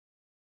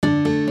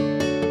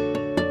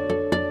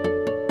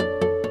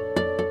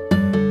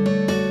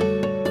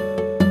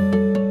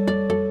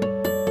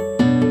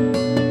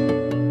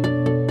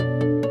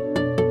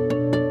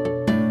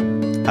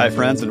Hi,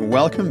 friends, and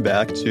welcome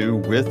back to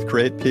With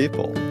Great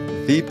People,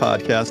 the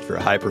podcast for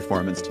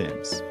high-performance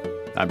teams.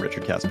 I'm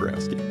Richard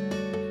Kasperowski.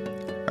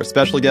 Our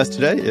special guest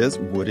today is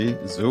Woody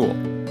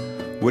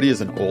Zuill. Woody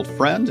is an old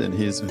friend, and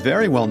he's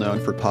very well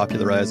known for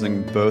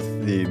popularizing both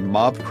the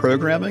mob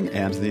programming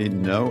and the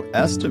no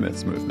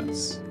estimates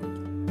movements.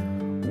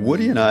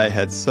 Woody and I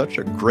had such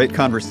a great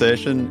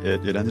conversation,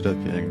 it ended up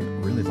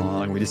being really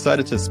long. We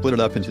decided to split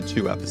it up into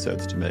 2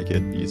 episodes to make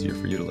it easier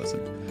for you to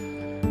listen.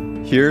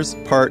 Here's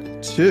part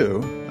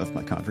 2 of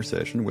my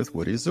conversation with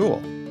Woody Zuill.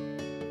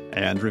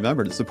 And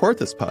remember to support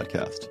this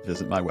podcast.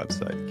 Visit my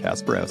website,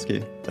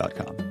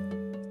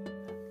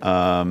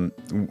 kasperowski.com.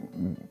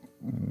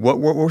 What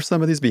were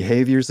some of these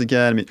behaviors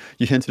again? I mean,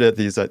 you hinted at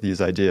these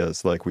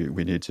ideas, like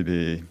we need to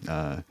be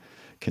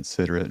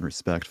considerate and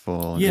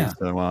respectful and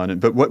so on.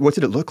 But what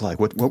did it look like?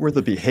 What were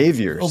the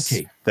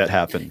behaviors that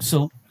happened?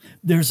 So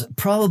there's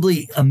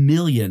probably a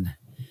million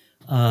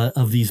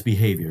of these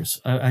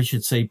behaviors. I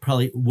should say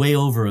probably way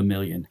over a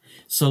million.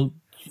 So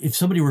if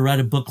somebody were to write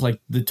a book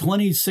like the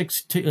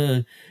 26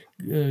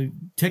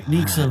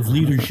 techniques of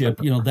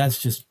leadership,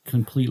 that's just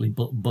completely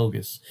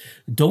bogus.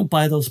 Don't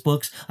buy those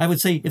books. I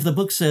would say if the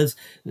book says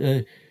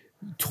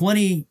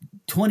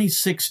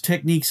 26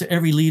 techniques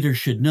every leader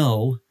should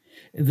know,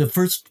 the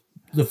first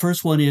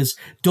one is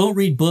don't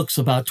read books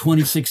about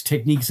 26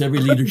 techniques every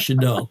leader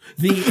should know.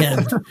 The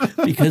end.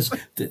 Because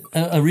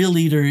a real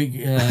leader,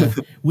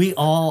 we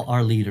all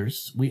are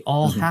leaders. We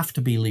all have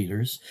to be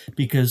leaders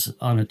because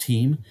on a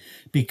team,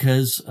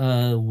 because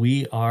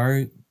we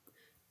are,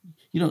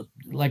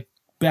 like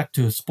back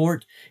to a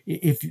sport.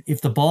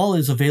 If the ball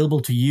is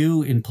available to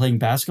you in playing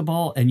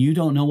basketball and you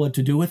don't know what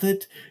to do with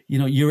it,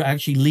 you're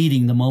actually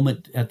leading the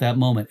moment at that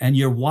moment, and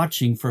you're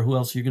watching for who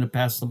else you're going to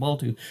pass the ball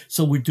to.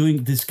 So we're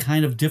doing this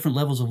kind of different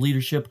levels of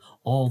leadership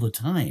all the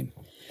time.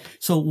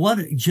 So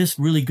one just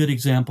really good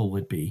example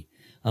would be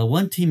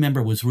one team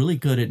member was really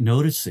good at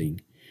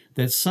noticing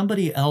that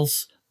somebody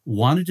else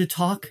wanted to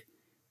talk,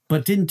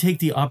 but didn't take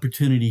the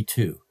opportunity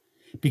to,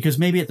 because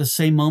maybe at the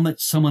same moment,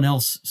 someone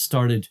else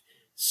started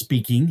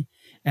speaking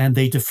and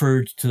they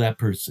deferred to that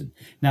person.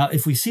 Now,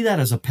 if we see that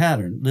as a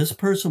pattern, this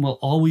person will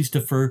always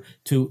defer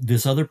to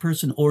this other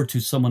person or to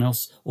someone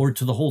else or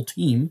to the whole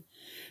team.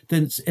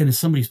 And if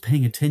somebody's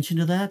paying attention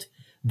to that,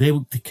 they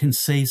can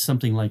say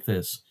something like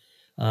this.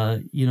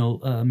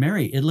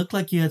 Mary, it looked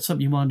like you had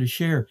something you wanted to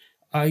share.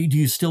 Do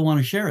you still want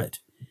to share it?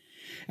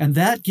 And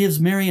that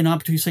gives Mary an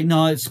opportunity to say,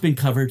 no, it's been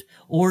covered.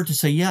 Or to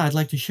say, yeah, I'd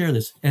like to share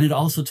this. And it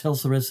also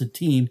tells the rest of the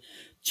team,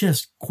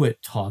 just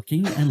quit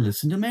talking and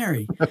listen to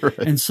Mary. Right.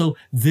 And so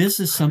this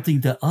is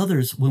something that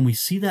others, when we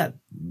see that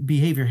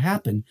behavior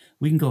happen,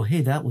 we can go,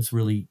 hey, that was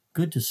really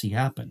good to see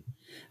happen.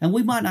 And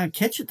we might not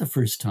catch it the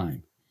first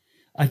time.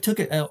 I took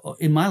it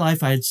in my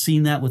life. I had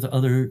seen that with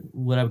other,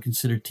 what I would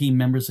consider team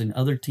members in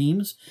other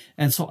teams.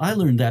 And so I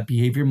learned that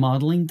behavior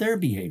modeling their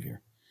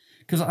behavior,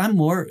 because I'm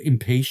more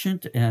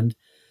impatient and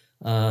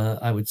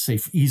I would say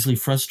easily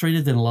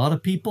frustrated than a lot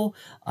of people.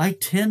 I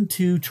tend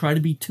to try to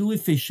be too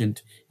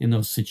efficient in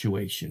those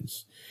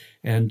situations.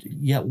 And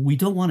yet we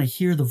don't want to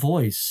hear the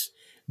voice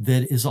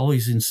that is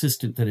always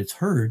insistent that it's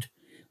heard.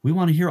 We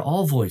want to hear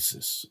all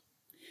voices.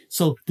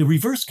 So the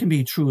reverse can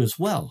be true as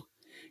well.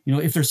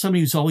 If there's somebody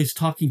who's always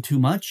talking too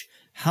much,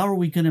 how are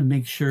we going to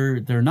make sure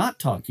they're not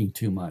talking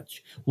too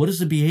much? What is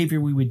the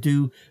behavior we would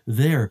do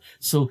there?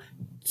 So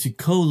to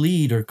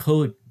co-lead or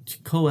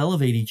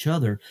co-elevate each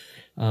other,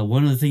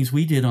 one of the things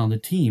we did on the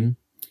team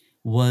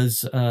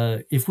was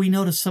if we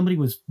noticed somebody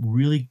was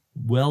really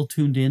well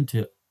tuned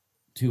into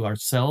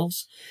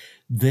ourselves,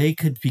 they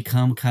could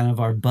become kind of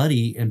our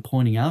buddy and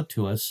pointing out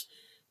to us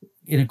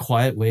in a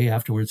quiet way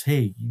afterwards,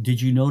 hey,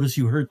 did you notice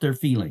you hurt their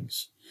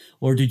feelings?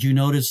 Or did you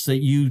notice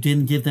that you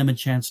didn't give them a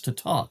chance to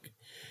talk?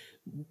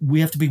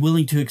 We have to be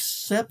willing to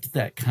accept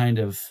that kind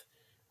of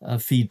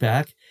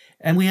feedback,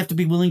 and we have to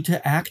be willing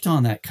to act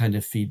on that kind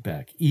of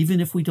feedback, even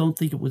if we don't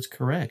think it was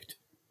correct.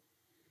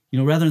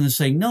 Rather than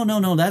saying,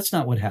 no, that's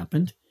not what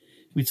happened,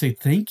 we'd say,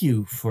 thank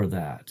you for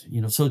that.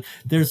 So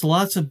there's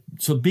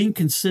so being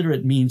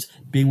considerate means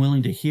being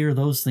willing to hear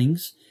those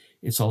things.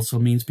 It also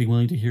means being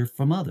willing to hear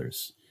from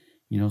others.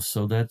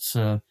 So that's,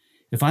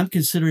 if I'm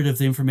considerate of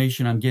the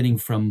information I'm getting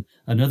from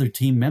another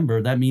team member,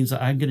 that means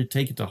I'm going to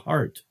take it to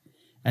heart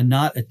and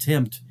not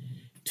attempt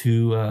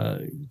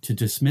to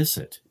dismiss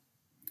it.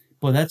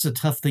 Boy, that's a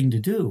tough thing to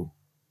do.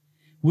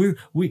 We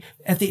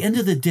at the end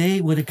of the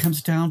day, what it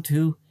comes down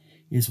to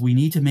is we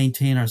need to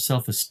maintain our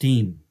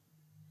self-esteem.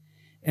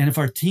 And if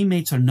our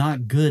teammates are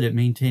not good at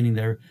maintaining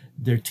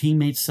their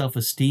teammates'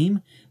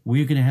 self-esteem,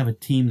 we're going to have a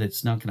team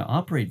that's not going to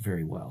operate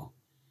very well.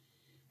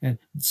 And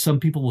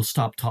some people will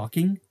stop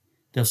talking,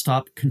 they'll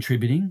stop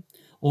contributing,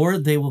 or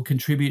they will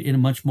contribute in a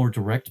much more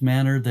direct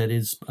manner that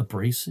is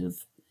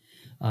abrasive.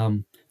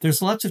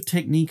 There's lots of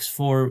techniques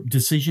for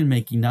decision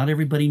making. Not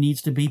everybody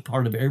needs to be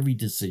part of every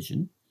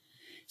decision.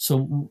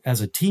 So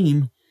as a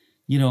team,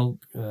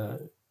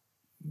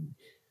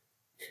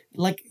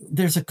 like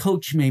there's a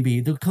coach, maybe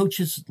the coach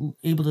is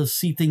able to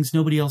see things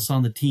nobody else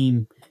on the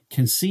team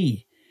can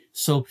see.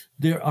 So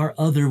there are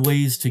other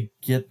ways to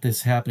get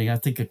this happening. I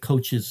think a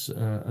coach is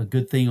a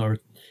good thing, or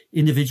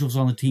individuals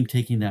on the team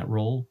taking that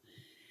role.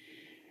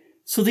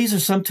 So these are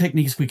some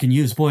techniques we can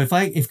use. Boy, if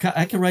I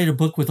could write a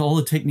book with all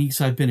the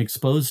techniques I've been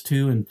exposed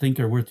to and think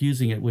are worth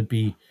using, it would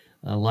be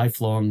a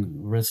lifelong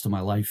rest of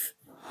my life.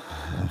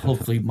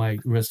 Hopefully my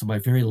rest of my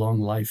very long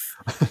life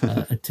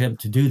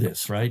attempt to do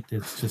this, right?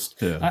 It's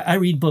just, I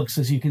read books,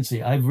 as you can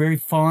see. I'm very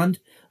fond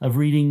of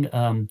reading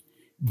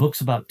books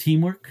about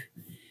teamwork,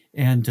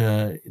 and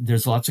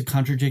there's lots of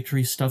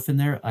contradictory stuff in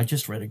there. I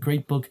just read a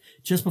great book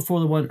just before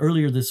the one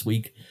earlier this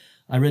week.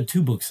 I read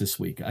 2 books this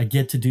week. I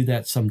get to do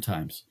that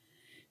sometimes.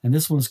 And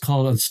this one's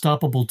called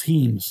Unstoppable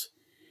Teams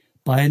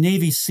by a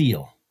Navy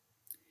SEAL.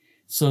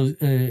 So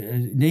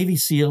a Navy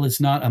SEAL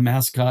is not a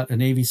mascot. A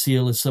Navy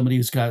SEAL is somebody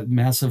who's got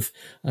massive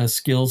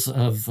skills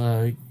of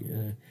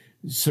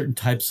certain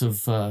types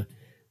of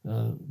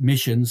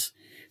missions.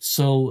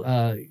 So,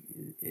 and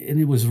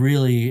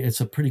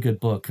it's a pretty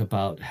good book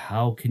about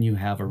how can you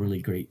have a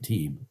really great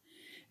team.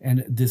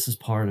 And this is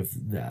part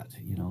of that,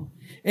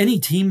 Any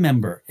team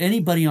member,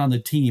 anybody on the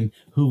team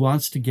who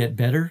wants to get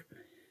better,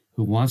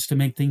 who wants to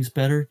make things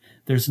better,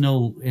 there's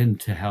no end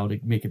to how to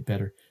make it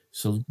better.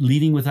 So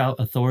leading without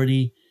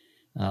authority,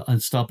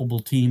 Unstoppable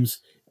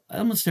Teams,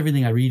 almost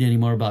everything I read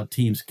anymore about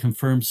teams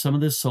confirms some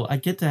of this. So I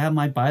get to have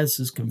my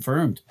biases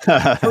confirmed.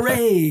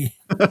 Hooray!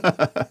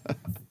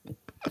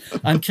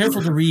 I'm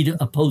careful to read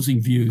opposing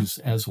views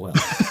as well.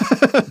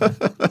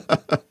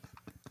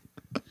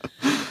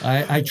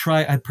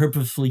 I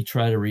purposefully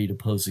try to read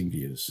opposing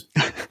views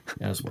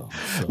as well.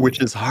 So,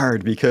 which is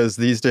hard because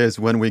these days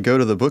when we go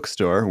to the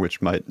bookstore,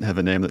 which might have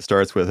a name that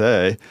starts with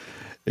A,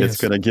 it's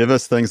going to give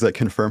us things that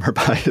confirm our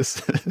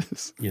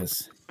biases.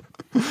 Yes.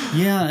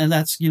 Yeah, and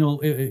that's,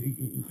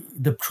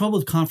 the trouble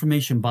with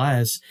confirmation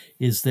bias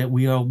is that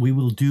we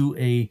will do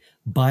a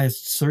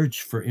biased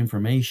search for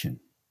information,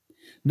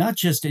 not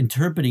just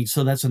interpreting.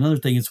 So that's another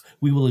thing, is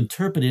we will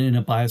interpret it in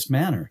a biased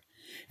manner.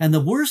 And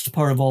the worst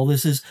part of all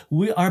this is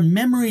our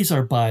memories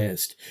are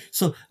biased.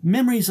 So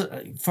memories,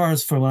 as far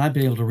as from what I've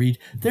been able to read,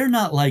 they're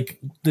not like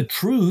the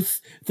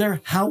truth. They're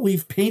how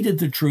we've painted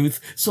the truth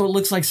so it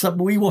looks like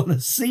something we want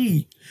to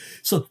see.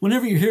 So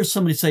whenever you hear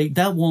somebody say,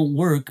 that won't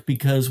work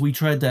because we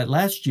tried that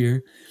last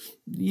year,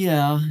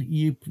 yeah,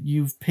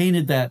 you've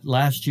painted that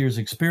last year's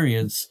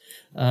experience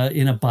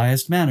in a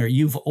biased manner.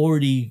 You've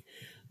already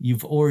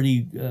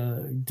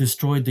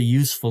destroyed the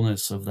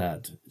usefulness of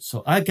that.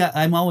 So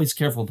I'm always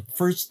careful. The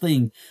first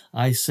thing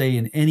I say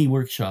in any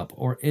workshop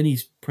or any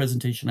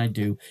presentation I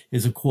do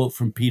is a quote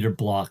from Peter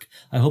Block.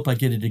 I hope I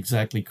get it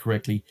exactly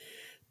correctly,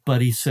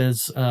 but he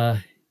says,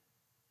 other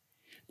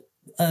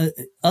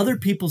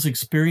people's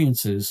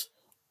experiences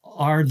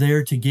are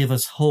there to give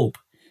us hope,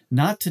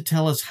 not to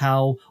tell us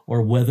how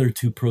or whether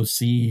to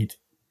proceed.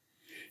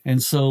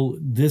 And so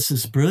this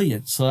is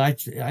brilliant. So I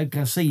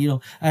gotta say,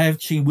 I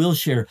actually will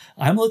share.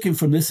 I'm looking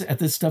at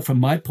this stuff from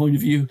my point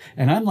of view,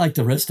 and I'm like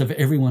the rest of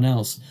everyone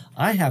else.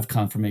 I have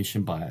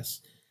confirmation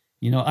bias.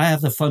 I have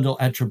the fundal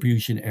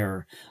attribution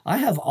error. I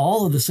have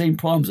all of the same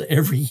problems that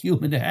every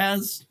human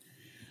has.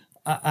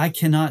 I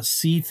cannot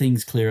see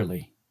things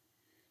clearly.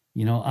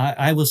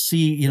 I will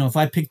see, if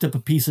I picked up a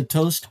piece of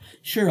toast,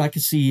 sure, I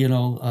could see,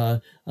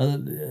 a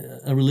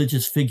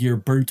religious figure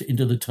burnt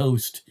into the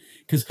toast.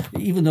 Because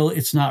even though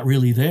it's not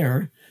really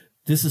there,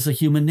 this is a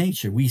human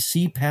nature. We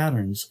see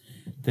patterns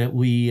that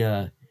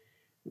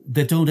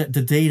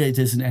the data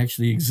doesn't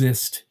actually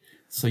exist.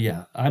 So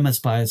yeah, I'm as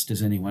biased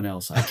as anyone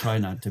else. I try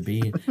not to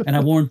be. And I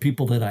warn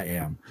people that I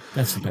am.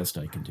 That's the best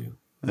I can do.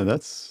 And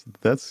that's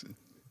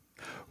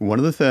one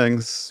of the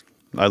things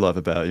I love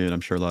about you, and I'm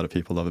sure a lot of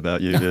people love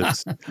about you,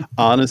 is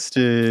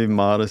honesty,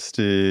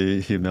 modesty,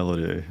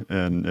 humility,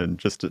 and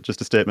just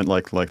a statement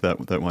like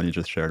that one you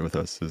just shared with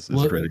us is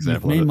a great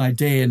example. You've made of it. my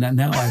day, and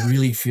now I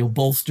really feel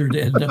bolstered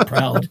and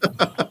proud.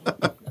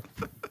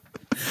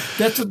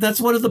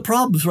 That's one of the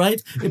problems,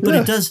 right? But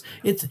it does.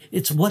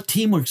 It's what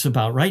teamwork's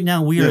about. Right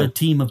now, we are a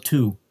team of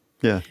 2.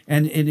 Yeah.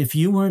 And if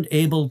you weren't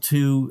able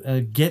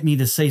to get me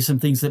to say some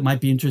things that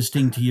might be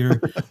interesting to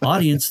your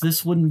audience,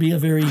 this wouldn't be a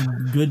very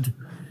good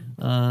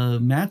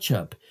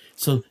matchup.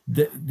 So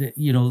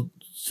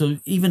so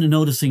even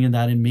noticing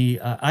that in me,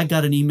 I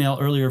got an email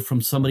earlier from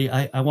somebody.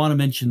 I want to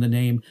mention the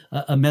name,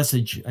 a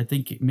message, I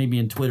think maybe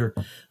in Twitter,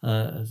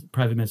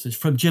 private message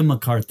from Jim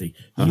McCarthy.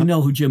 Uh-huh. You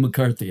know who Jim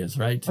McCarthy is,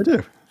 right? I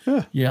do.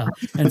 Yeah.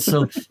 And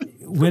so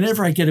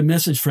whenever I get a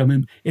message from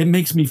him, it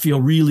makes me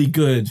feel really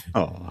good.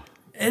 Oh.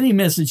 Any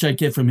message I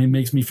get from him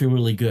makes me feel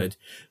really good.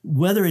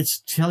 Whether it's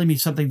telling me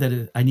something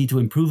that I need to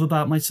improve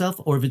about myself,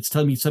 or if it's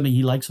telling me something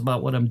he likes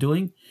about what I'm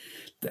doing,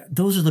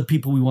 those are the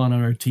people we want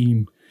on our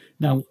team.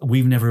 Now,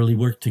 we've never really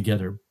worked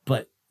together,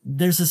 but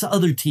there's this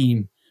other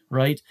team,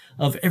 right,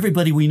 of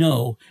everybody we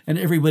know and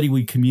everybody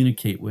we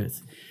communicate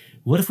with.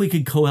 What if we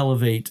could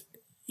co-elevate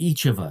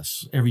each of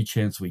us every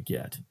chance we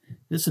get?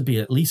 This would be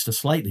at least a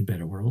slightly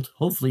better world,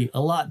 hopefully a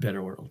lot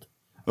better world.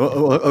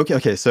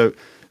 Okay. So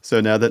So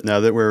now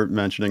that we're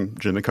mentioning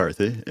Jim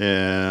McCarthy,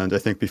 and I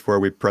think before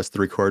we pressed the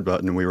record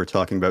button, we were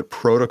talking about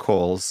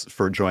protocols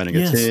for joining a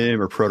Yes.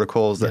 team or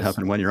protocols that Yes.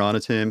 happen when you're on a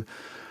team.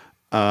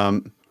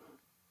 I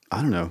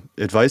don't know.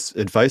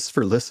 Advice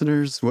for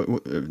listeners,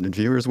 and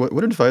viewers.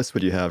 What advice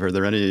would you have? Are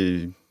there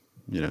any?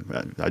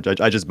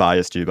 I just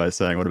biased you by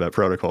saying what about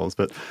protocols,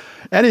 but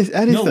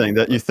anything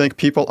that you think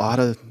people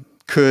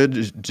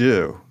could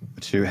do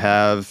to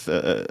have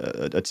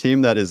a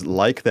team that is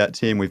like that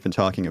team we've been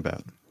talking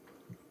about.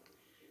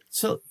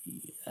 So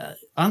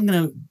I'm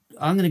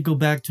gonna go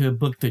back to a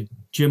book that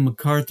Jim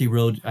McCarthy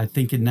wrote, I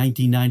think in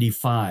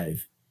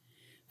 1995,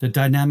 The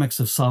Dynamics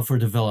of Software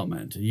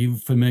Development. You're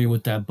familiar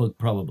with that book,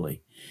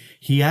 probably.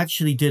 He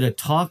actually did a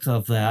talk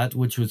of that,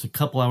 which was a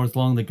couple hours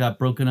long, that got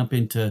broken up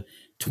into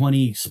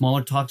 20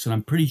 smaller talks, and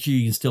I'm pretty sure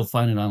you can still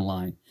find it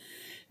online.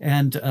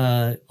 And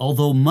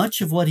although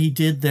much of what he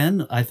did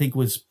then, I think,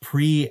 was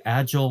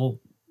pre-agile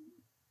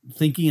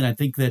thinking, and I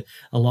think that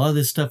a lot of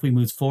this stuff we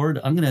move forward,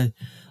 I'm gonna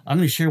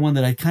share one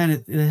that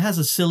it has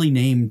a silly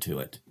name to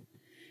it,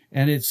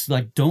 and it's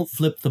like, don't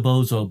flip the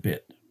bozo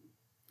bit.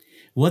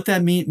 What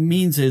that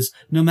means is,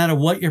 no matter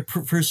what your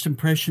first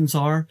impressions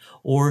are,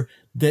 or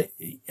that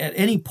at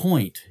any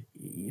point,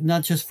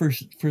 not just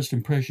first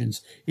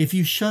impressions, if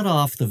you shut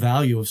off the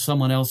value of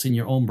someone else in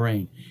your own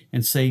brain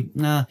and say,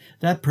 nah,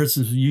 that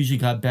person's usually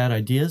got bad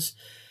ideas,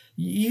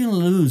 you can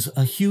lose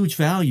a huge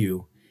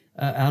value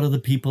out of the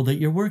people that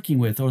you're working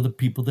with or the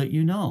people that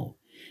you know.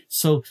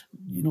 So,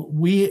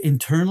 we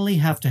internally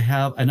have to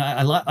have, and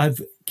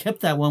I've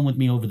kept that one with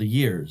me over the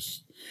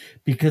years,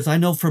 because I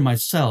know for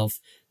myself,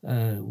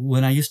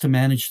 when I used to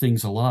manage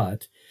things a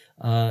lot,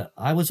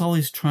 I was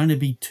always trying to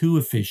be too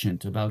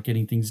efficient about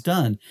getting things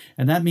done.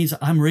 And that means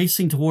I'm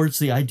racing towards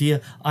the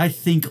idea I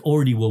think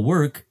already will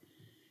work,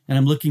 and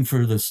I'm looking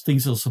for the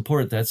things that'll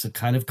support it. That's a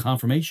kind of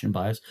confirmation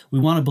bias. We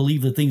want to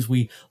believe the things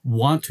we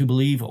want to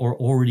believe or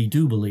already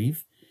do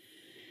believe.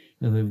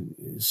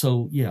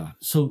 So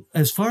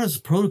as far as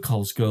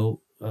protocols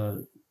go,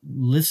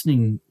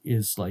 listening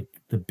is like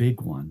the big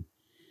one.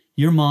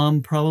 Your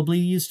mom probably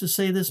used to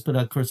say this, but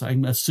of course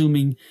I'm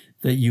assuming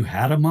that you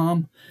had a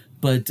mom.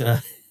 But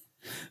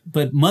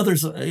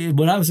mothers,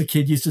 when I was a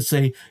kid, used to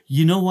say,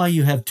 you know why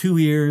you have two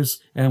ears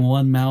and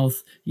one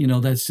mouth?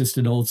 That's just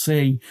an old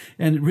saying.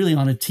 And really,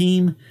 on a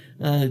team,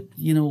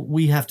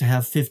 we have to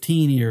have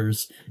 15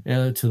 ears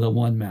to the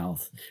one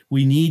mouth.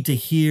 We need to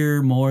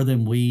hear more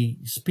than we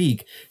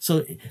speak.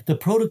 So the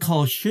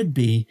protocol should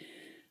be,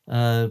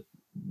 from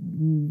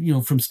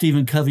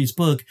Stephen Covey's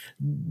book,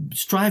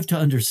 strive to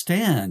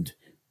understand,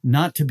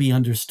 not to be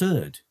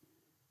understood.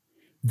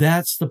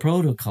 That's the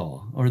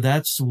protocol, or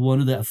that's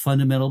one of the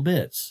fundamental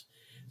bits.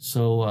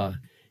 So,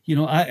 we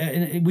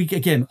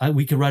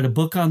could write a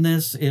book on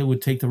this. It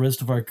would take the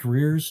rest of our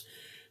careers.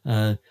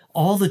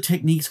 All the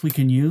techniques we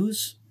can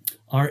use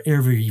are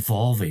ever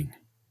evolving.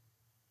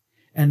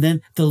 And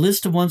then the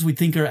list of ones we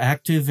think are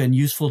active and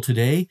useful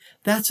today,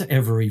 that's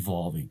ever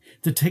evolving.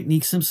 The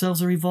techniques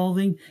themselves are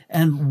evolving,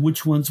 and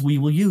which ones we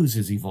will use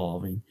is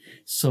evolving.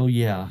 So,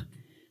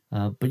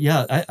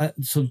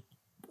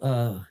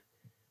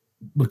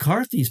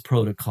 McCarthy's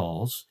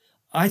protocols,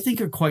 I think,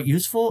 are quite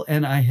useful,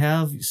 and I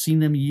have seen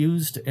them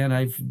used, and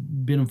I've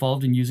been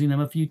involved in using them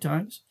a few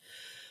times.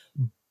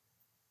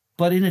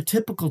 But in a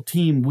typical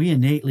team, we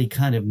innately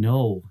kind of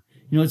know.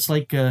 It's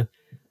like the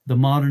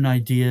modern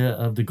idea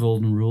of the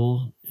golden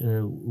rule,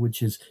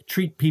 which is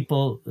treat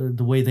people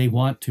the way they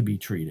want to be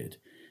treated,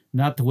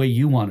 not the way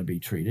you want to be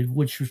treated,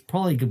 which is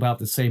probably about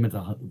the same at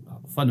the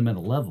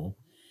fundamental level.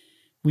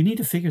 We need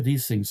to figure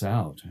these things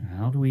out.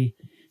 How do we...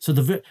 So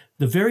the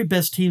very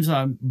best teams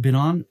I've been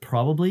on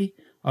probably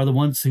are the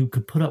ones who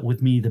could put up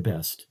with me the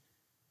best.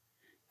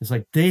 It's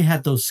like they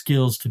had those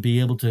skills to be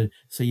able to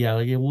say,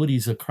 yeah,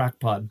 Woody's a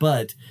crackpot,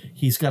 but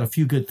he's got a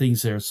few good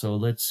things there. So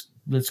let's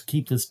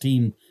keep this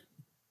team,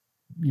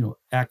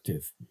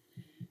 active.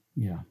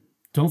 Yeah.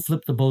 Don't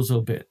flip the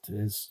bozo bit.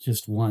 It's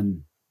just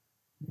one.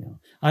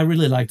 I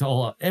really liked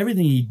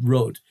everything he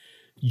wrote.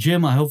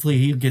 Jim, hopefully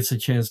he gets a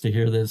chance to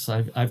hear this.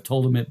 I've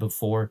told him it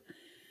before.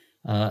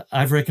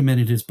 I've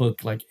recommended his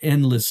book like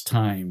endless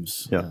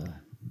times. Yeah.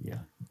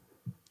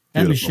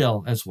 And Beautiful.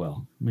 Michelle as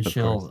well.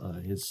 Michelle,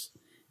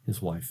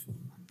 his wife.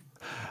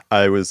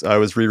 I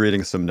was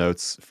rereading some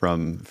notes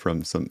from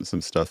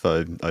some stuff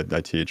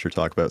I teach or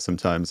talk about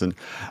sometimes, and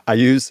I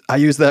use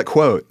that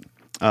quote.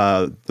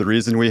 The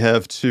reason we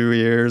have two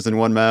ears and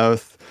one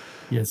mouth.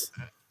 Yes.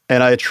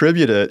 And I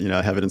attribute it.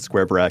 I have it in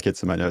square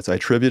brackets in my notes. I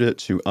attribute it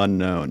to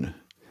unknown.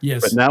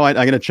 Yes. But now I'm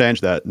going to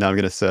change that. Now I'm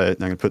going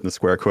to put in the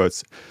square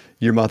quotes,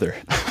 your mother.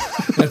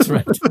 That's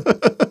right.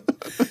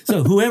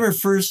 So whoever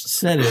first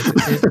said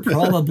it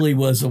probably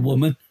was a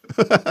woman.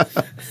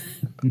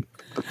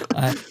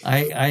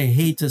 I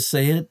hate to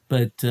say it,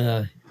 but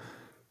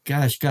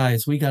gosh,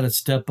 guys, we got to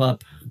step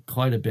up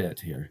quite a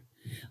bit here.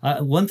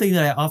 One thing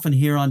that I often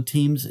hear on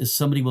teams is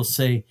somebody will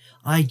say,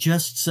 I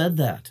just said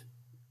that.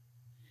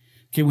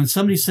 Okay, when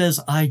somebody says,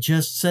 I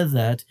just said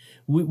that,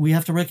 we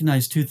have to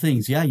recognize two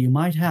things. Yeah, you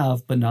might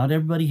have, but not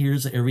everybody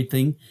hears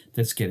everything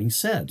that's getting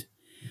said.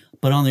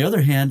 But on the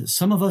other hand,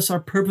 some of us are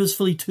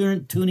purposefully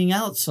tuning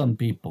out some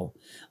people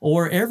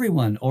or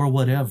everyone or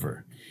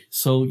whatever.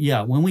 So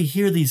yeah, when we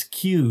hear these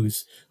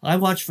cues, I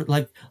watch for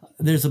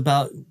there's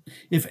about,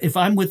 if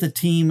I'm with a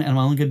team and I'm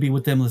only going to be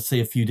with them, let's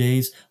say a few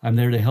days, I'm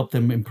there to help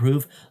them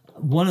improve.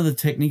 One of the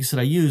techniques that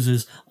I use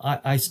is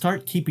I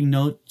start keeping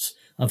notes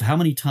of how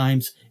many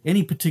times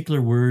any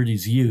particular word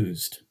is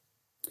used.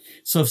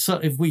 So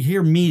if we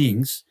hear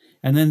meetings,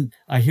 and then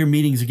I hear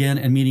meetings again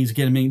and meetings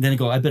again, and then I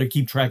go, I better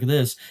keep track of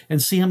this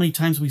and see how many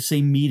times we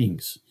say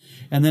meetings.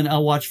 And then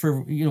I'll watch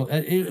for,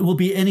 it will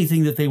be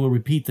anything that they will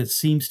repeat that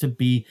seems to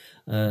be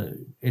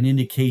an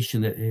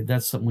indication that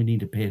that's something we need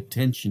to pay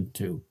attention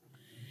to.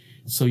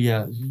 So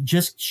yeah,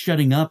 just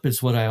shutting up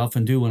is what I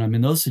often do when I'm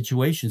in those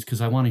situations,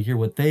 because I want to hear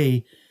what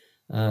they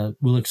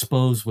will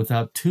expose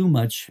without too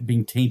much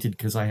being tainted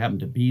because I happen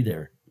to be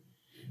there.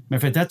 Matter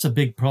of fact, that's a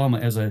big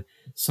problem as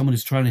someone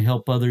who's trying to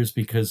help others,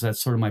 because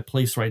that's sort of my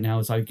place right now,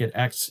 as I get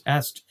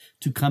asked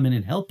to come in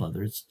and help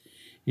others,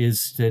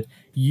 is that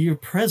your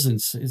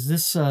presence, is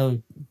this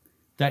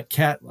that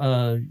cat?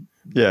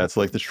 Yeah, it's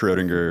like the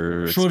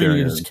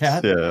Schrodinger's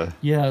cat.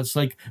 Yeah, it's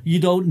like you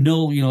don't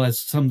know, as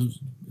some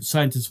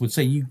scientists would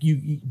say,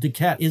 you the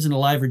cat isn't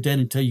alive or dead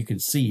until you can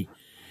see.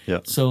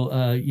 Yeah. So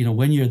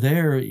when you're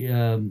there,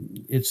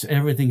 it's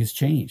everything has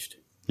changed.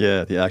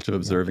 Yeah, the act of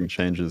observing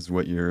changes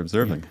what you're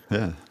observing.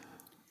 Yeah.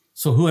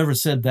 So whoever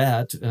said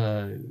that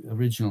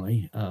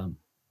originally,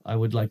 I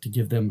would like to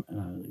give them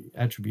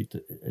attribute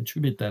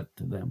that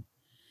to them.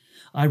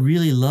 I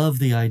really love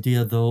the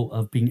idea, though,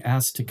 of being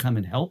asked to come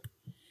and help,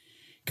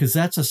 because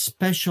that's a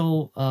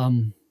special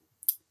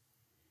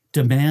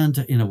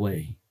demand in a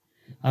way.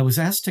 I was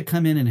asked to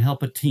come in and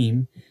help a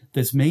team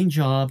that's main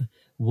job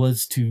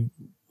was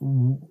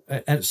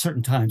at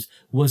certain times,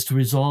 was to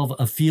resolve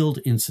a field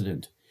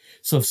incident.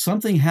 So if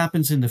something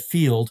happens in the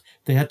field,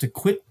 they had to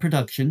quit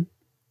production.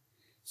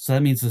 So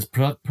that means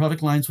the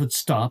product lines would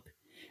stop,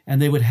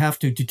 and they would have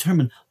to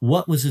determine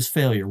what was his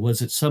failure.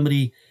 Was it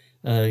somebody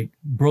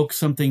broke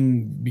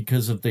something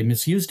because they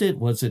misused it?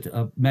 Was it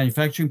a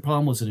manufacturing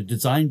problem? Was it a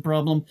design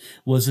problem?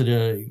 Was it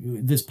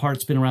this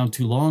part's been around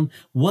too long?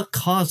 What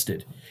caused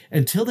it?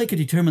 Until they could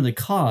determine the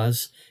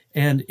cause,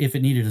 and if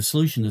it needed a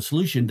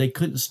solution, they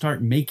couldn't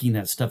start making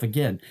that stuff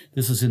again.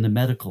 This is in the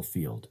medical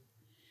field.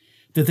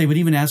 That they would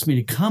even ask me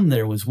to come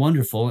there was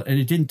wonderful, and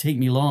it didn't take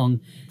me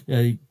long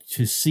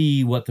to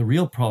see what the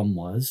real problem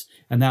was,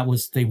 and that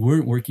was they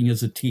weren't working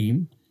as a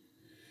team.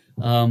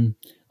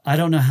 I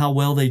don't know how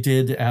well they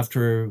did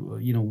after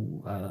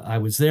I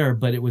was there,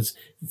 but it was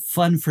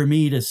fun for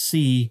me to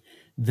see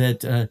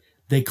that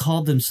they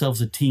called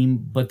themselves a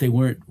team, but they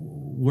weren't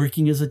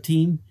working as a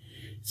team.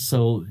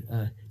 So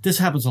this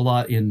happens a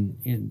lot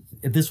in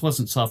this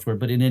wasn't software,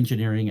 but in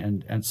engineering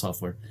and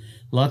software.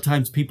 A lot of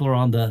times people are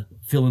on the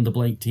fill in the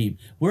blank team.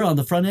 We're on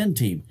the front end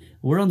team.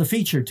 We're on the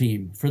feature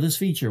team for this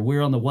feature.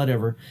 We're on the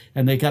whatever.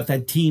 And they got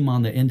that team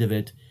on the end of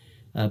it,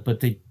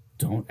 but they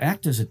don't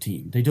act as a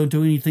team. They don't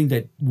do anything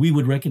that we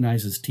would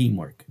recognize as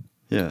teamwork.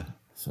 Yeah.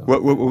 So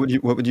what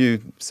would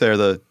you say are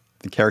the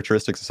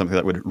characteristics of something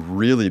that would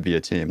really be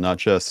a team, not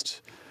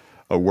just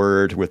a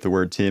word with the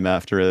word team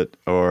after it,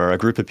 or a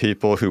group of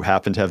people who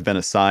happen to have been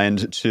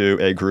assigned to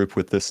a group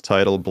with this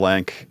title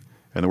blank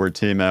and the word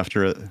team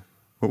after it?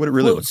 What would it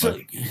really look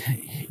like?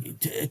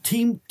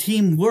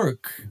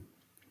 Teamwork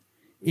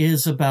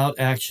is about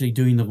actually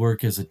doing the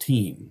work as a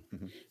team.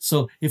 Mm-hmm.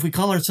 So if we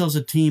call ourselves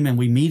a team and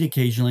we meet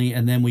occasionally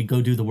and then we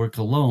go do the work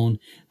alone,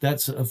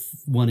 that's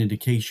one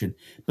indication.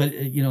 But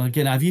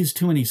again, I've used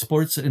too many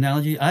sports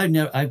analogies.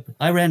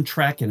 I ran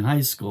track in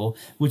high school,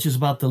 which is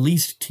about the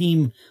least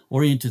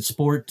team-oriented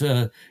sport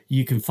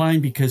you can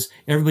find, because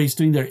everybody's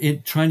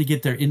doing trying to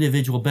get their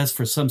individual best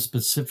for some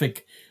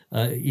specific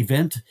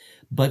event.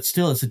 But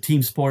still, it's a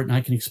team sport, and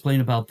I can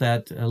explain about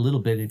that a little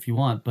bit if you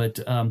want.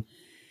 But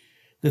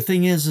the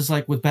thing is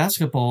like with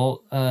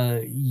basketball,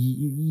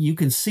 you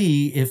can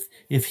see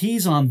if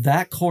he's on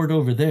that court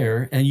over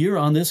there and you're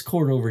on this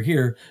court over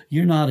here,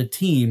 you're not a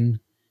team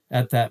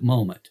at that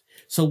moment.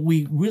 So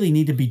we really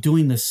need to be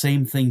doing the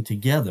same thing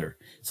together.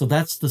 So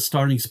that's the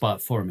starting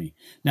spot for me.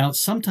 Now,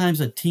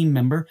 sometimes a team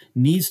member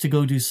needs to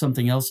go do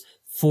something else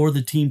for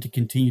the team to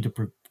continue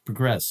to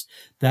progress.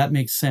 That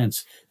makes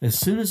sense. As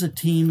soon as a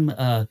team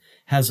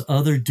has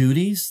other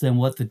duties than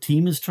what the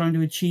team is trying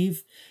to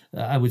achieve,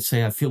 I would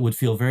say would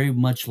feel very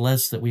much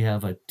less that we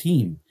have a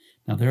team.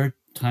 Now, there are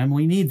times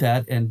we need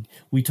that, and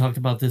we talked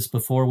about this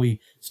before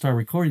we start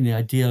recording, the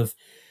idea of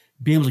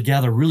being able to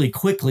gather really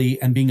quickly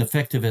and being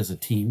effective as a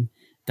team.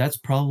 That's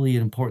probably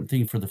an important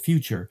thing for the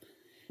future.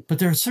 But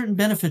there are certain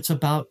benefits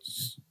about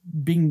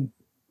being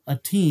a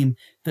team,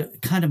 the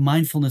kind of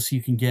mindfulness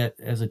you can get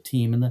as a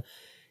team, and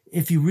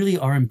if you really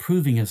are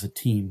improving as a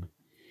team.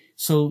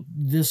 So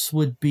this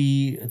would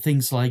be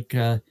things like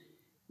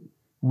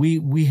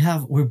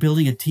we're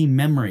building a team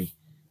memory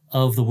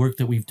of the work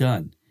that we've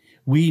done.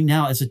 We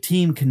now as a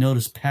team can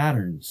notice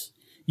patterns.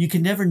 You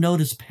can never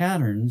notice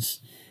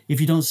patterns if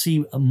you don't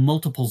see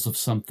multiples of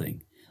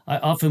something. I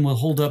often will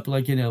hold up,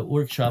 like in a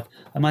workshop,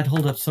 I might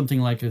hold up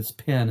something like this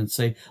pen and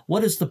say,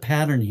 what is the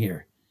pattern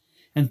here?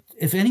 And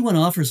if anyone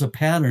offers a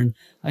pattern,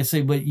 I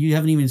say, but you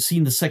haven't even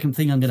seen the second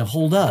thing I'm going to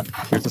hold up.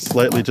 Here's a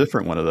slightly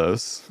different one of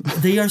those.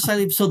 They are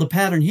slightly, so the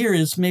pattern here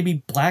is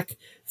maybe black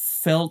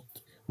felt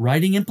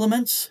writing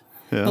implements.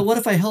 Yeah. But what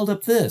if I held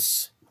up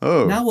this?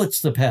 Oh. Now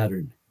what's the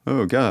pattern?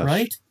 Oh, gosh.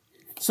 Right?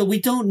 So we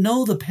don't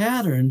know the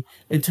pattern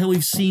until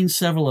we've seen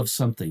several of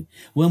something.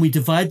 When we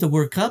divide the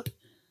work up,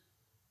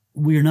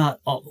 we're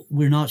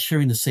not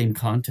sharing the same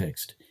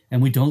context,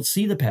 and we don't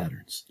see the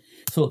patterns.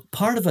 So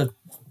part of a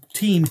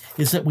team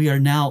is that we are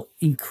now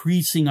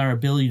increasing our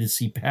ability to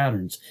see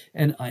patterns.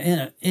 And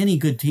any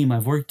good team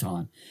I've worked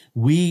on,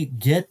 we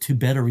get to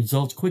better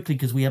results quickly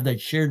because we have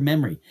that shared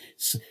memory.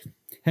 So,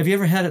 have you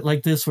ever had it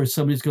like this where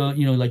somebody's going,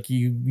 like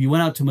you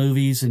went out to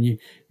movies and you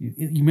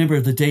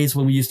remember the days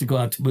when we used to go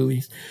out to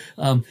movies,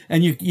 and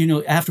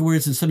you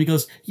afterwards and somebody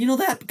goes,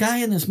 that guy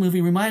in this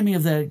movie reminded me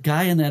of that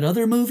guy in that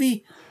other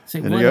movie. Say,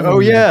 and you go, oh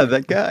yeah,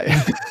 that guy.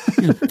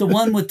 The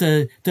one with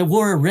that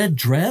wore a red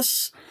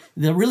dress,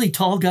 the really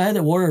tall guy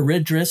that wore a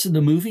red dress in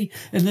the movie,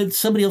 and then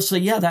somebody else say,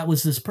 yeah, that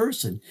was this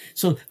person.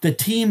 So the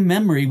team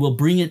memory will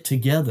bring it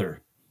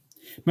together.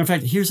 Matter of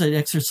fact, here's an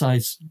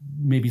exercise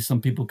maybe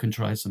some people can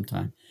try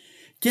sometime.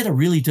 Get a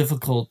really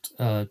difficult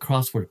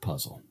crossword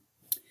puzzle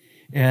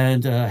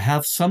and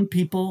have some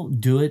people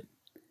do it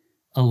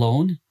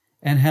alone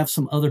and have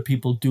some other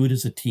people do it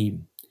as a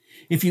team.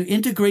 If you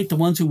integrate the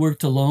ones who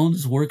worked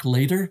alone's work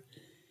later,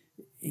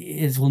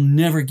 it will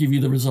never give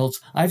you the results.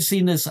 I've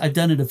seen this. I've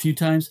done it a few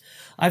times.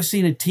 I've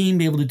seen a team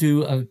be able to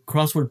do a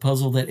crossword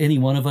puzzle that any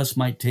one of us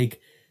might take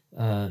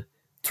 3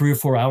 or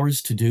 4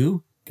 hours to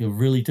do, a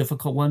really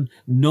difficult one.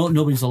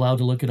 Nobody's allowed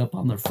to look it up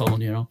on their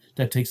phone,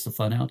 that takes the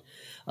fun out.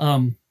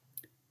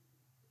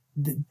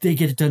 They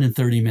get it done in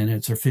 30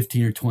 minutes or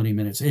 15 or 20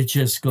 minutes. It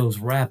just goes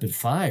rapid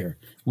fire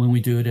when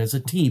we do it as a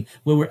team,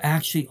 where we're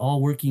actually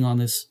all working on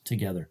this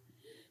together.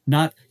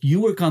 Not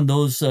you work on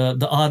those,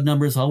 the odd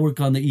numbers, I'll work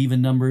on the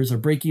even numbers, or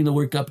breaking the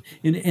work up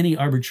in any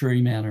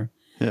arbitrary manner.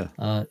 Yeah.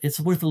 It's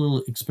worth a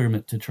little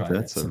experiment to try.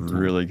 That's a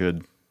really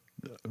good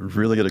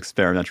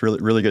experiment,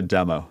 really good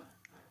demo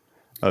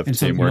of and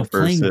teamwork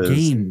playing versus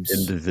games.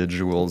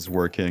 Individuals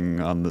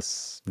working on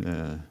this,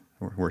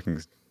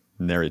 working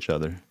near each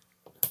other.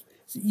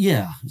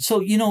 Yeah.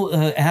 So,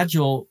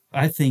 Agile,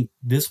 I think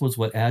this was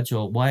why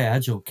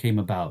Agile came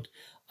about.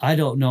 I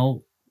don't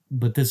know,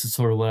 but this is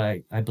sort of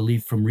what I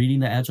believe from reading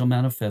the Agile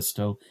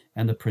Manifesto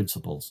and the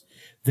principles.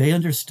 They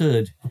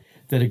understood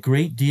that a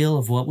great deal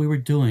of what we were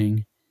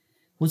doing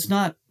was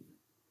not,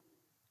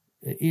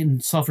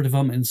 in software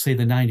development in, say,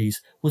 the 90s,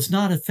 was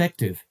not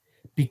effective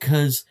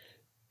because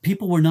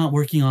people were not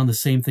working on the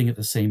same thing at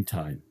the same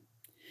time.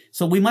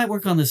 So we might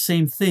work on the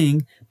same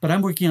thing, but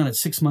I'm working on it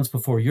 6 months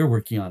before you're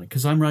working on it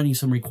because I'm writing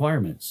some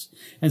requirements.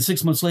 And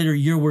 6 months later,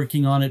 you're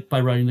working on it by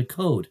writing the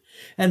code.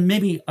 And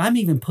maybe I'm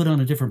even put on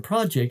a different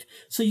project,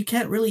 so you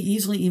can't really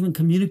easily even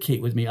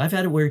communicate with me. I've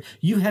had it where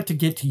you have to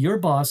get to your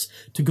boss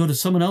to go to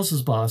someone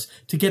else's boss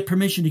to get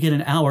permission to get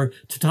an hour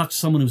to talk to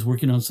someone who's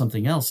working on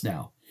something else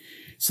now.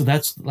 So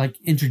that's like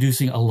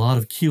introducing a lot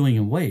of queuing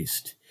and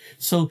waste.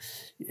 So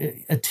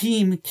a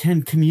team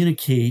can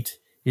communicate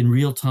in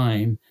real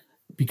time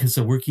because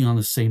they're working on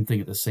the same thing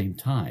at the same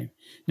time.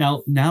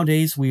 Now,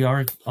 nowadays, we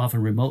are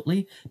often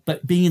remotely,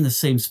 but being in the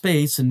same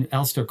space, and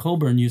Alistair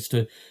Coburn used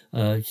to,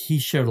 he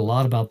shared a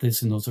lot about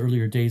this in those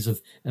earlier days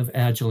of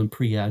Agile and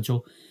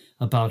pre-Agile,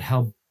 about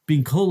how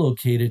being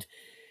co-located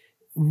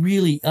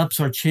really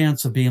ups our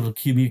chance of being able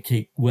to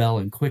communicate well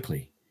and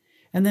quickly.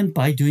 And then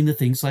by doing the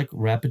things like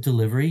rapid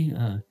delivery,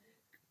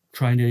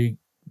 trying to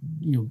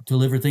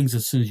deliver things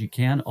as soon as you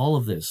can, all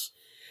of this.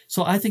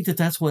 So I think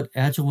that's what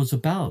Agile was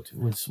about,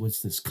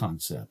 was this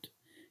concept.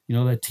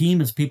 A team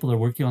is people that are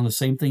working on the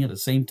same thing at the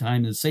same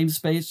time in the same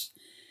space.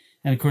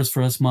 And of course,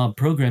 for us, mob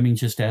programming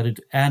just added,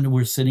 and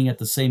we're sitting at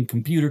the same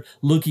computer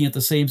looking at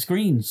the same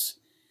screens.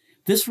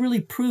 This really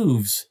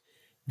proves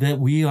that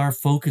we are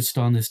focused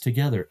on this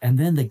together. And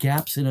then the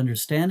gaps in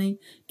understanding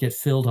get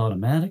filled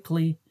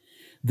automatically.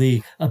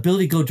 The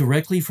ability to go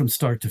directly from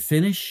start to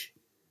finish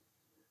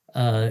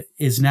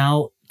is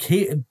now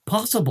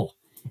possible.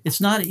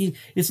 It's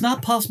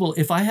not possible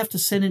if I have to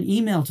send an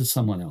email to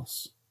someone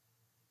else.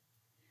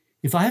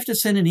 If I have to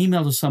send an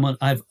email to someone,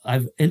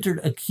 I've entered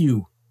a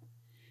queue.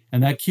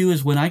 And that queue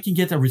is when I can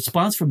get a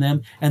response from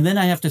them, and then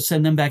I have to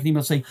send them back an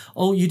email saying,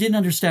 oh, you didn't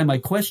understand my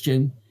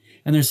question.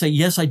 And they're saying,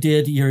 yes, I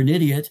did. You're an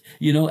idiot.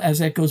 As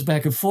that goes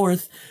back and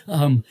forth,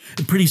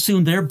 pretty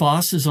soon their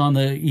boss is on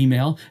the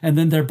email, and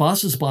then their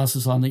boss's boss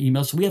is on the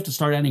email. So we have to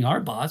start adding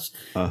our boss.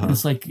 And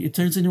it's like, it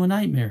turns into a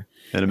nightmare.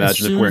 And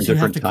imagine if we're in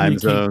different time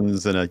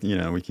zones and,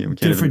 we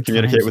can't even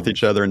communicate with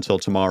each other until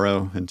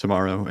tomorrow and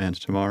tomorrow and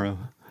tomorrow.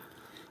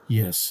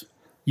 Yes.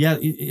 Yeah,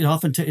 it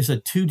often is a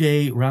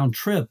 2-day round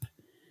trip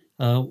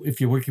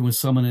if you're working with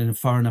someone in a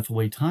far enough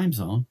away time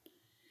zone.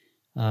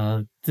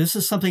 This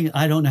is something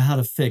I don't know how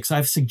to fix.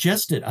 I've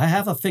suggested, I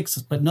have a fix,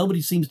 but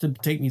nobody seems to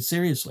take me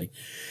seriously.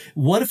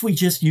 What if we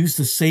just use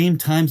the same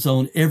time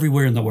zone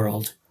everywhere in the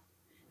world?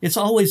 It's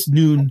always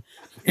noon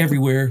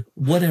everywhere,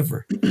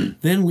 whatever.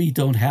 Then we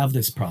don't have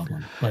this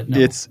problem. But no.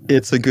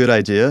 It's a good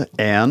idea,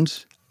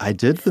 and I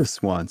did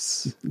this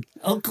once.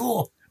 Oh,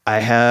 cool.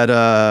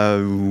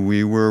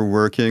 We were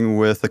working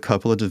with a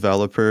couple of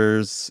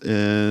developers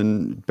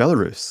in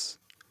Belarus,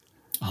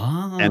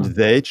 and Ah,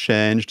 they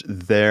changed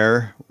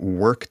their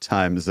work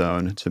time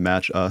zone to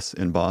match us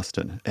in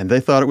Boston. And they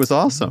thought it was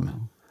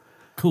awesome.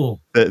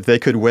 cool. That they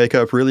could wake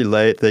up really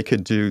late. They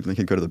could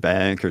go to the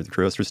bank or the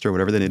grocery store,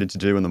 whatever they needed to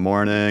do in the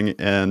morning.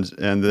 And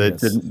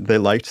Yes. they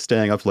liked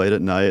staying up late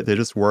at night. They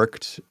just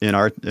worked in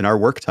our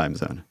work time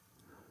zone.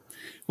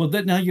 Well,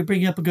 now you're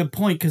bringing up a good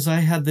point because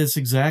I had this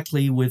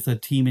exactly with a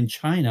team in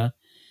China.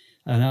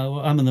 And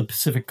I'm on the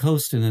Pacific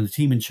Coast, and then the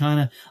team in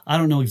China, I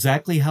don't know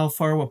exactly how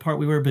far apart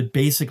we were, but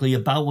basically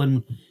about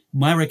when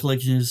my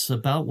recollection is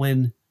about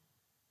when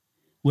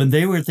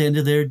they were at the end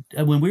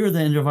of when we were at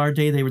the end of our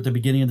day, they were at the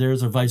beginning of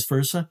theirs, or vice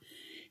versa.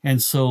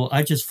 And so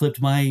I just flipped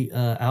my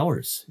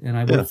hours, and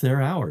I Yeah. worked their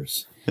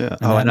hours. Yeah.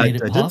 And that made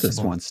it I did this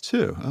possible. once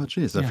too. Oh,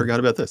 geez, I Yeah. forgot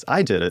about this.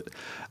 I did it.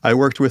 I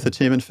worked with a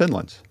team in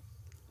Finland,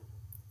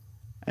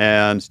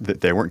 and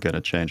they weren't going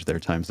to change their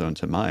time zone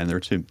to mine.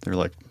 They're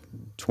like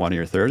 20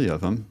 or 30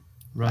 of them.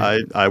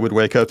 Right. I would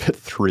wake up at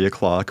 3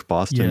 o'clock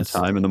Boston Yes.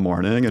 time in the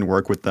morning and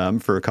work with them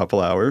for a couple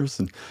hours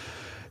and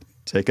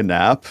take a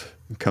nap,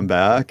 come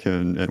back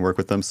and work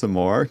with them some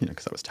more,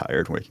 because I was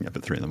tired waking up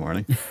at 3 in the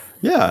morning.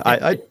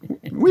 Yeah,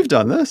 we've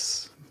done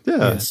this.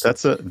 Yeah, Yes.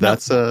 that's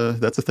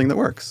a thing that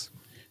works.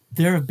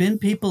 There have been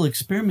people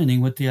experimenting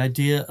with the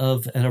idea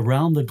of an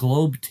around the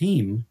globe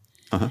team,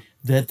 Uh-huh.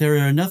 that there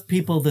are enough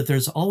people that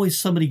there's always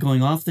somebody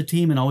going off the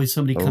team and always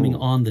somebody coming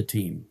Oh. on the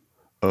team.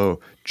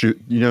 Oh, do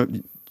you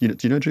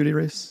know Judy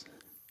Reese?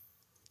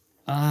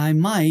 I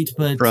might,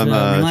 but From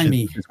remind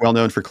me. she's well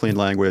known for clean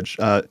language.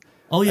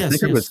 Oh,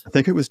 yes, yes. I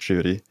think it was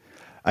Judy.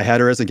 I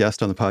had her as a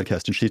guest on the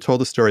podcast, and she told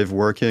the story of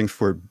working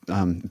for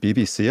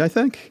BBC, I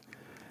think,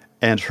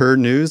 and her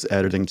news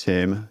editing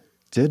team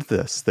did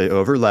this. They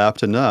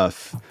overlapped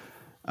enough.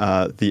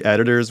 The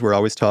editors were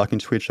always talking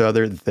to each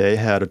other. They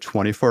had a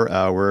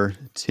 24-hour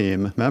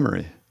team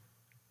memory.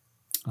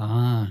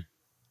 Ah.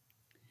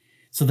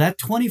 So that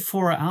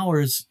 24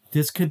 hours,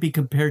 this could be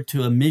compared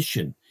to a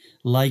mission,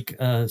 like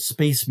a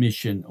space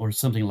mission or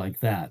something like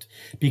that.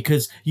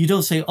 Because you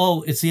don't say,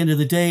 oh, it's the end of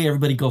the day,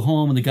 everybody go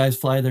home, and the guys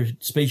fly their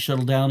space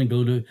shuttle down and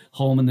go to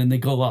home, and then they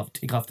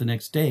take off the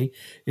next day.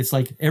 It's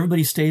like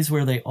everybody stays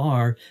where they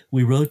are.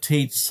 We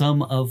rotate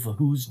some of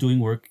who's doing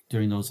work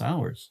during those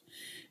hours.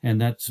 And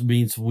that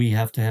means we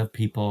have to have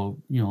people,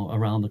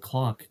 around the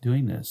clock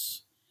doing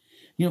this.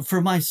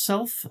 For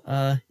myself,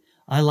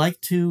 I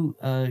like to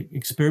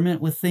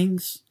experiment with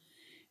things,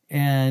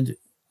 and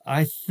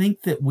I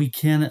think that we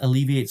can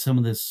alleviate some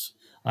of this.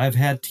 I've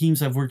had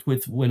teams I've worked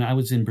with when I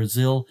was in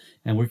Brazil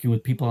and working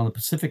with people on the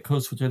Pacific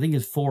Coast, which I think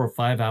is 4 or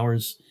 5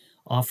 hours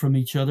off from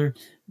each other.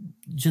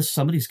 Just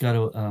somebody's got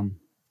to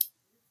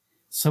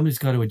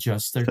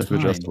adjust their Have to time,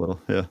 adjust a little.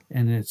 Yeah.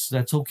 and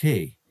that's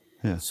okay.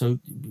 Yeah. So,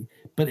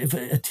 but if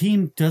a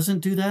team doesn't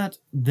do that,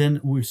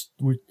 then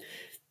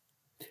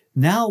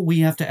now we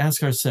have to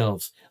ask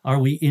ourselves, are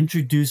we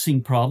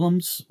introducing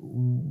problems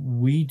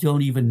we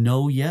don't even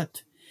know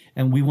yet?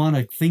 And we want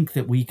to think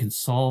that we can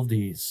solve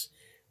these.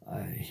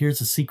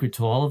 Here's a secret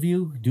to all of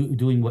you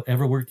doing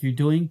whatever work you're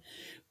doing.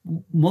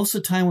 Most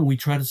of the time when we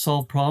try to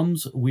solve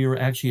problems, we are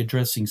actually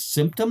addressing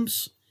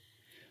symptoms.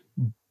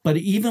 But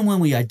even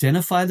when we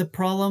identify the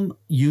problem,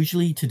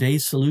 usually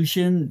today's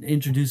solution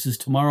introduces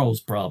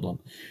tomorrow's problem.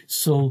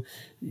 So,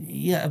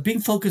 yeah, being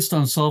focused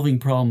on solving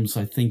problems,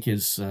 I think,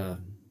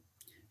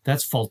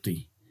 that's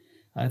faulty.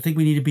 I think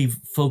we need to be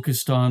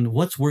focused on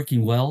what's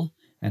working well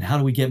and how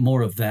do we get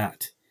more of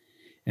that.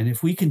 And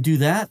if we can do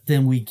that,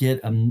 then we get,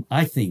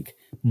 I think,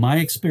 my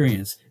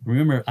experience,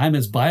 remember, I'm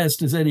as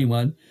biased as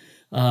anyone,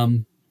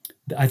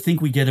 I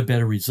think we get a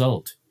better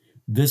result.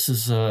 This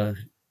is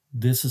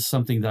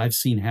something that I've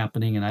seen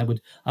happening, and I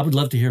would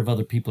love to hear if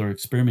other people are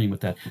experimenting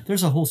with that.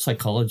 There's a whole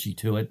psychology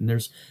to it, and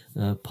there's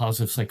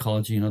positive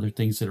psychology and other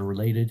things that are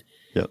related.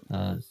 Yep.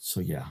 So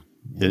yeah.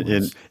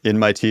 In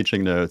my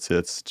teaching notes,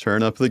 it's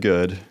turn up the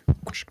good,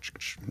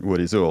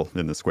 Woody Zuill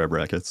in the square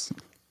brackets.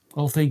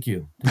 Oh, thank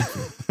you.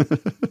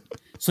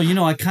 So,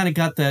 I kind of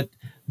got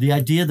the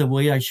idea, the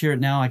way I share it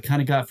now, I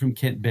kind of got from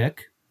Kent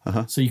Beck.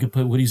 Uh-huh. So you could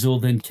put Woody Zuill,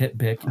 then Kent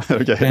Beck.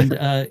 Okay. And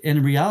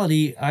in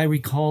reality, I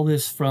recall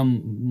this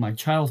from my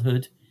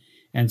childhood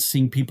and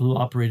seeing people who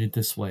operated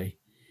this way.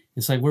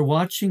 It's like we're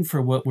watching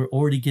for what we're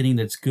already getting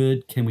that's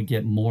good. Can we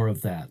get more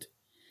of that?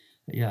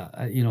 Yeah,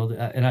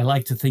 and I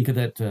like to think of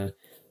that.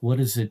 What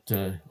is it?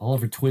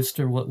 Oliver Twist,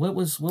 or what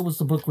was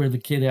the book where the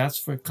kid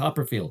asked for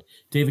Copperfield?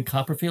 David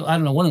Copperfield? I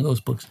don't know, one of those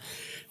books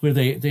where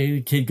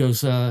the kid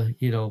goes,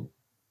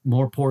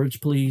 more porridge,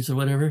 please, or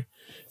whatever.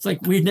 It's like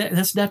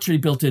that's naturally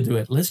built into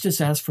it. Let's just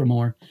ask for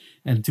more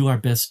and do our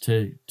best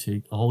to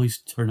always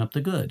turn up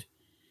the good.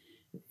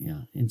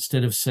 Yeah,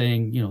 instead of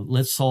saying,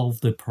 let's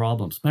solve the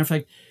problems. Matter of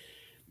fact,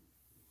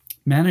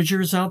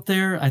 managers out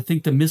there, I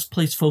think the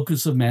misplaced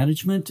focus of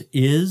management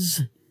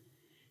is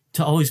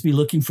to always be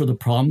looking for the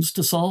problems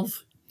to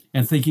solve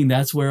and thinking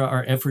that's where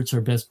our efforts are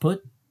best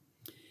put.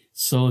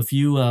 So if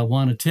you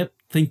want a tip,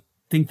 think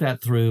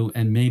that through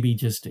and maybe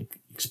just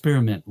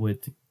experiment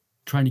with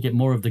trying to get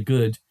more of the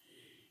good,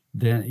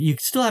 then you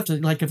still have to,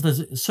 like, if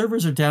the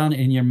servers are down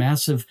in your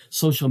massive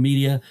social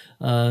media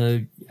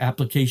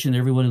application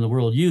everyone in the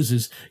world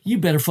uses, you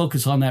better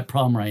focus on that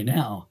problem right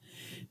now.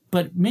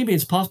 But maybe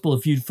it's possible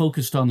if you'd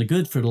focused on the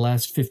good for the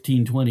last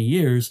 15, 20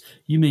 years,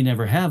 you may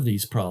never have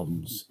these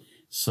problems.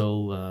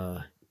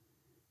 So,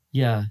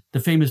 yeah, the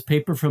famous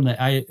paper from the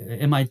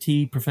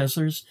MIT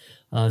professors,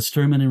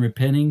 Sturman and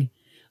Repenning,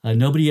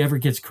 nobody ever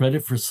gets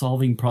credit for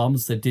solving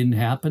problems that didn't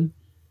happen.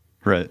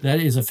 Right. That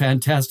is a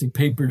fantastic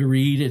paper to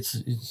read.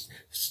 It's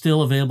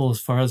still available as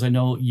far as I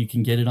know. You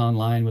can get it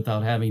online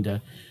without having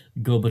to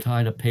go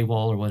behind a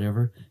paywall or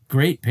whatever.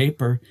 Great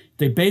paper.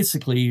 They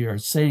basically are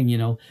saying,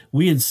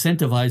 we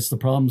incentivize the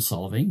problem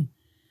solving.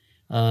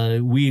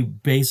 We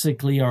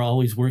basically are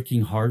always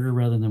working harder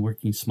rather than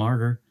working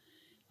smarter.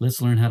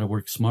 Let's learn how to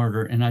work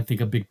smarter. And I think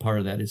a big part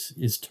of that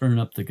is turn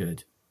up the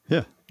good.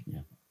 Yeah.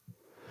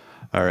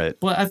 All right.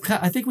 Well,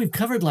 I think we've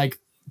covered like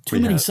too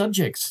many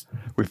subjects.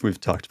 We've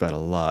talked about a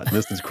lot.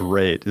 This is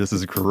great. This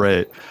is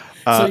great.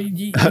 So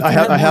I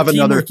have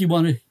another. You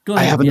want to go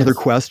ahead? I have another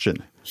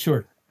question.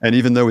 Sure. And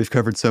even though we've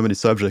covered so many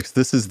subjects,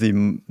 this is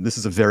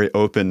a very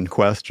open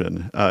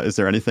question. Is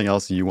there anything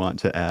else you want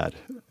to add?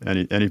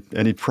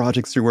 Any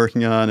projects you're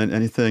working on, and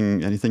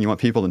anything you want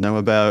people to know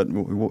about?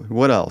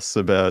 What else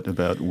about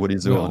Woody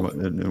Zuill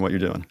and what you're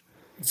doing?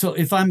 So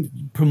if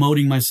I'm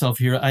promoting myself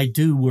here, I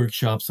do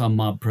workshops on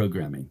mob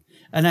programming.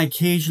 And I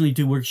occasionally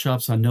do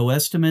workshops on no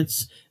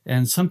estimates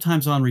and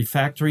sometimes on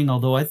refactoring,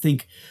 although I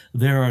think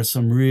there are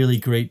some really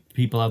great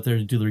people out there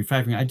to do the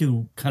refactoring. I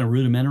do kind of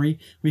rudimentary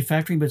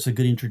refactoring, but it's a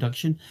good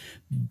introduction.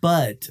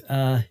 But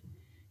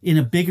in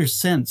a bigger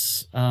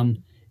sense,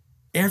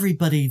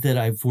 everybody that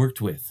I've worked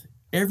with,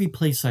 every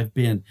place I've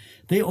been,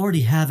 they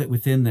already have it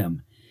within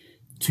them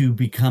to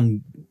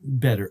become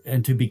better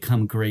and to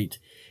become great.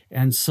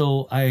 And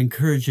so I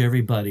encourage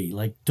everybody,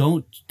 like,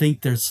 don't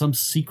think there's some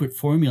secret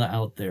formula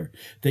out there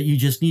that you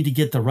just need to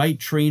get the right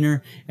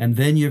trainer and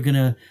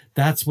then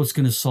that's what's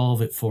going to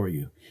solve it for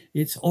you.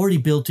 It's already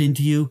built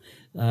into you.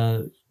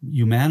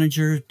 You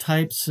manager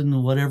types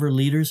and whatever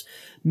leaders,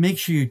 make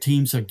sure your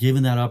teams are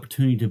given that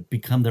opportunity to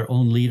become their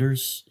own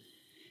leaders.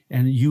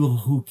 And you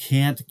who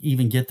can't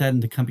even get that in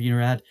the company you're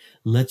at,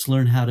 let's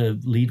learn how to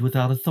lead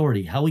without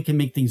authority, how we can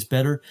make things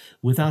better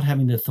without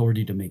having the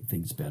authority to make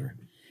things better.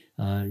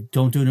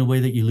 Don't do it in a way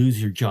that you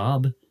lose your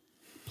job,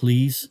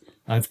 please.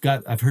 I've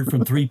heard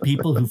from 3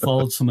 people who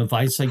followed some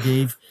advice I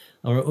gave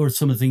or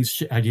some of the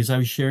ideas I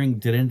was sharing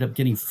that ended up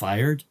getting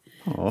fired.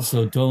 Aww.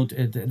 So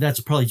that's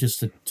probably just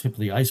the tip of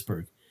the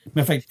iceberg.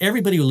 Matter of fact,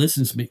 everybody who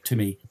listens to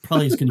me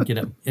probably is going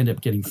to end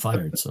up getting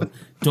fired. So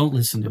don't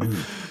listen to me.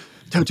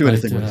 Don't do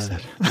anything what I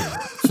said.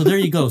 So there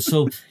you go.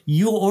 So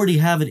you already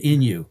have it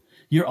in you.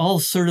 You're all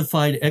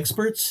certified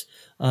experts.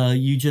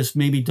 You just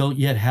maybe don't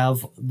yet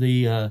have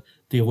the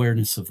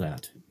awareness of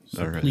that.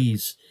 So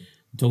please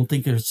don't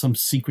think there's some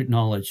secret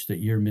knowledge that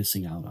you're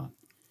missing out on.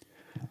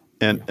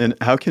 And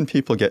how can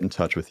people get in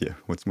touch with you?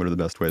 What are the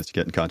best ways to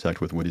get in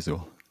contact with Woody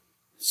Zuill?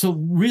 So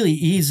really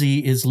easy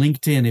is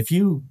LinkedIn. If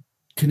you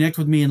connect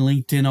with me in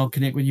LinkedIn, I'll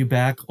connect with you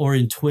back, or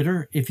in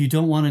Twitter. If you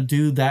don't want to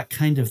do that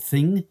kind of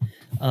thing,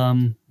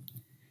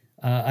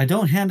 I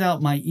don't hand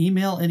out my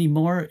email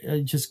anymore,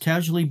 just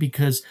casually,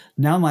 because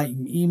now my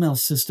email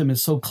system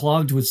is so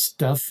clogged with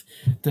stuff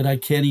that I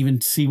can't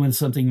even see when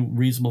something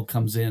reasonable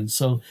comes in.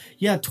 So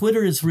yeah,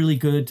 Twitter is really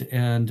good.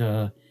 And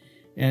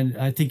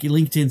I think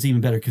LinkedIn's even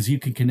better because you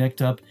can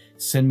connect up,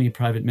 send me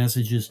private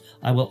messages.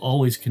 I will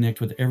always connect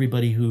with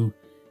everybody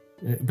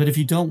but if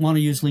you don't want to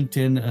use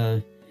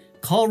LinkedIn,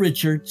 call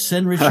Richard,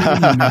 send Richard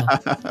an email.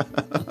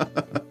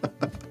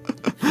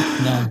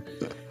 No.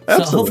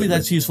 So hopefully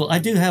that's useful. I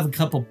do have a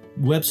couple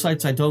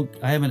websites.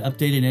 I haven't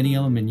updated any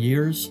of them in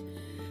years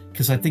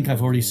because I think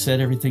I've already said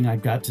everything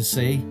I've got to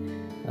say.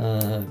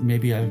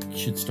 Maybe I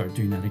should start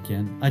doing that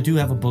again. I do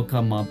have a book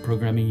on mob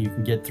programming you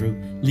can get through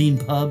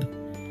LeanPub.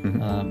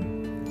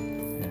 Mm-hmm.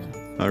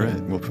 All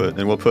right,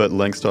 we'll put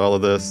links to all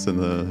of this in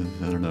the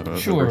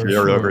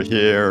over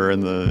here or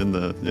in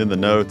the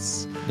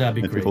notes. That'd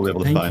be great. People will be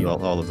able to find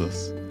all of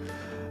this.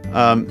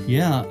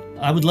 Yeah,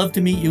 I would love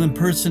to meet you in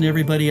person,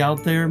 everybody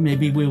out there.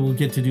 Maybe we will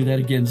get to do that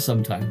again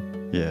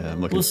sometime. Yeah, I'm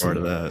looking forward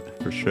to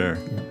that for sure.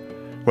 Yeah.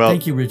 Well,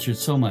 thank you, Richard,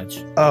 so much.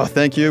 Oh,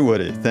 thank you,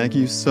 Woody. Thank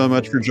you so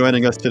much for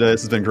joining us today.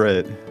 This has been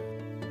great.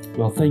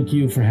 Well, thank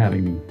you for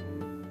having me.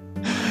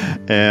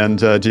 And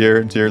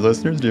dear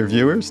listeners, dear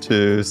viewers,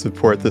 to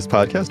support this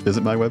podcast,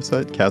 visit my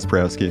website,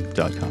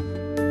 kasprowski.com.